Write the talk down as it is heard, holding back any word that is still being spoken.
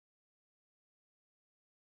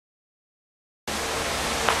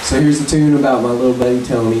So here's a tune about my little buddy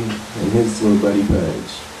Tony and his little buddy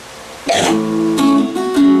Pudge.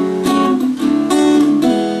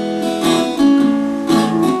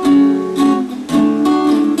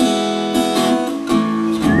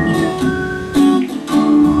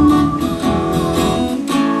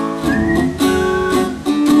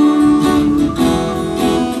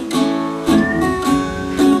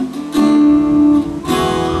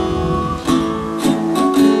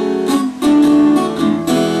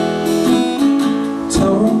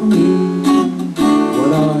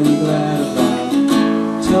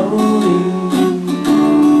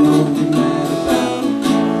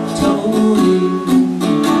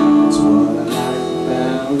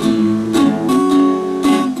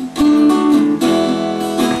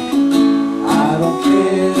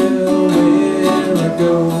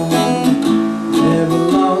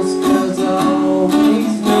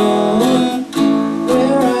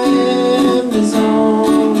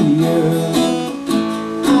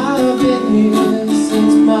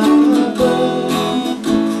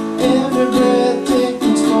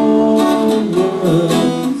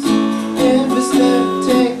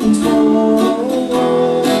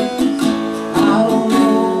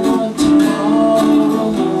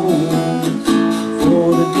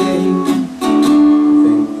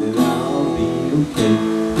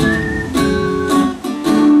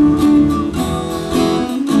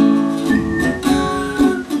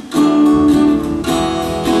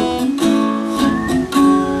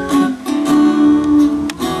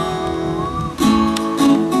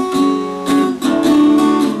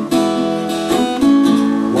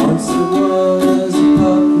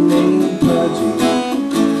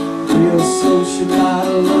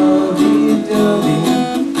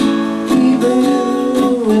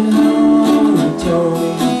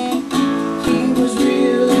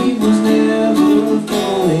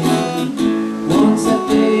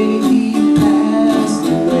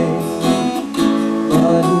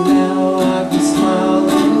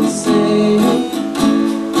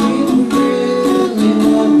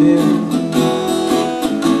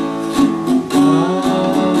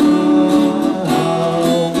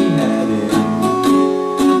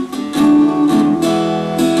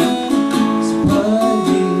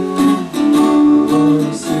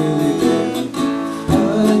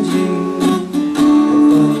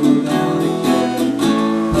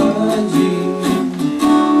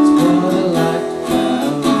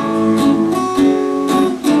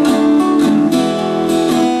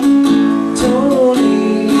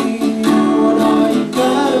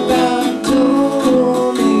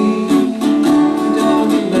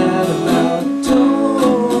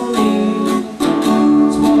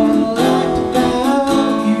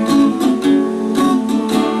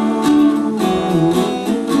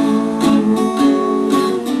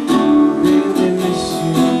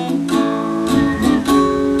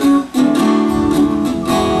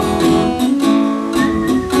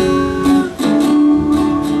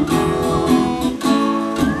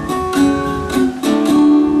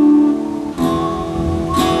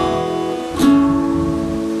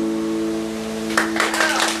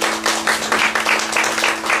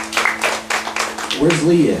 Where's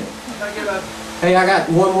Lee at? Hey, I got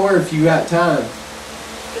one more if you got time.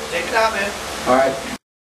 Just take it out, man. All right.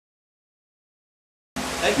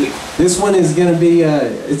 Thank you. This one is going to be,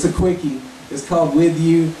 it's a quickie. It's called With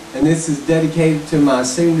You, and this is dedicated to my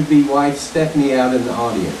soon-to-be wife, Stephanie, out in the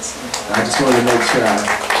audience. I just wanted to make sure I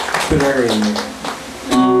put her in there.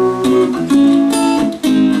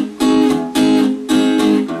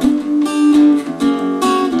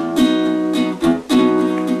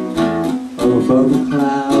 Above the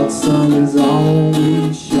clouds, sun is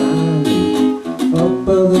always shining. Up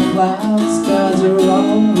above the clouds, skies are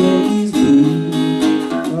always blue.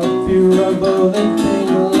 Up here above that thing,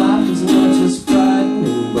 life is much as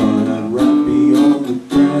frightening, but I'd rather be on the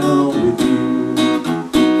ground with you.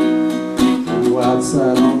 Oh,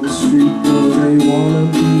 outside on the street, girl, they wanna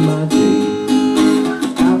be my date.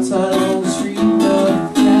 Outside on the street,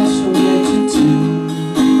 enough cash will get you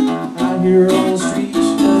too. Out here on the street,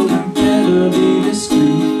 be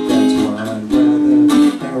discreet, that's why I'd rather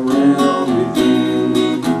hang around with you.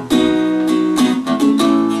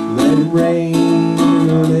 Let it rain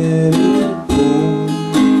or let it pour,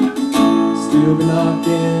 still be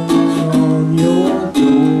knocking on your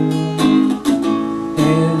door.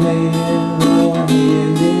 Hand in hand or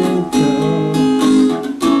hand in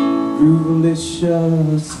cuffs,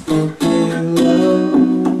 groovelicious, funky love.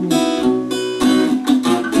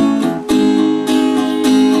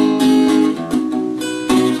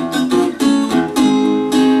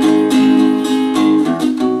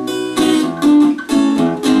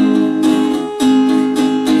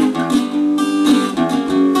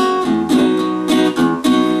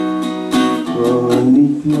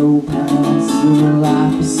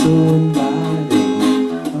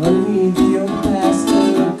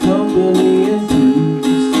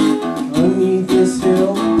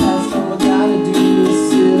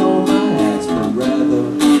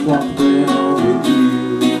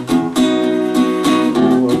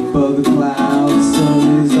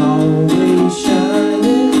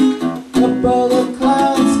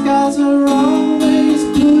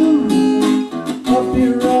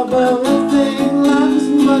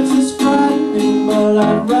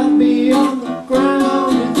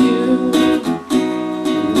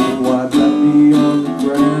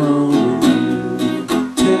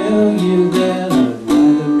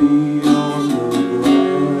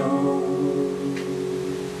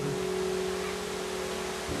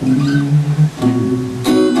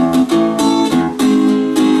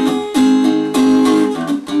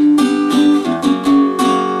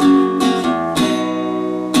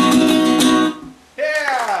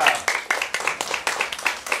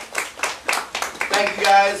 you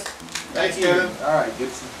guys. Thanks, Thank you. Kevin. All right, good.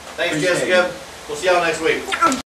 Thanks, Appreciate Jessica. it. We'll see y'all next week.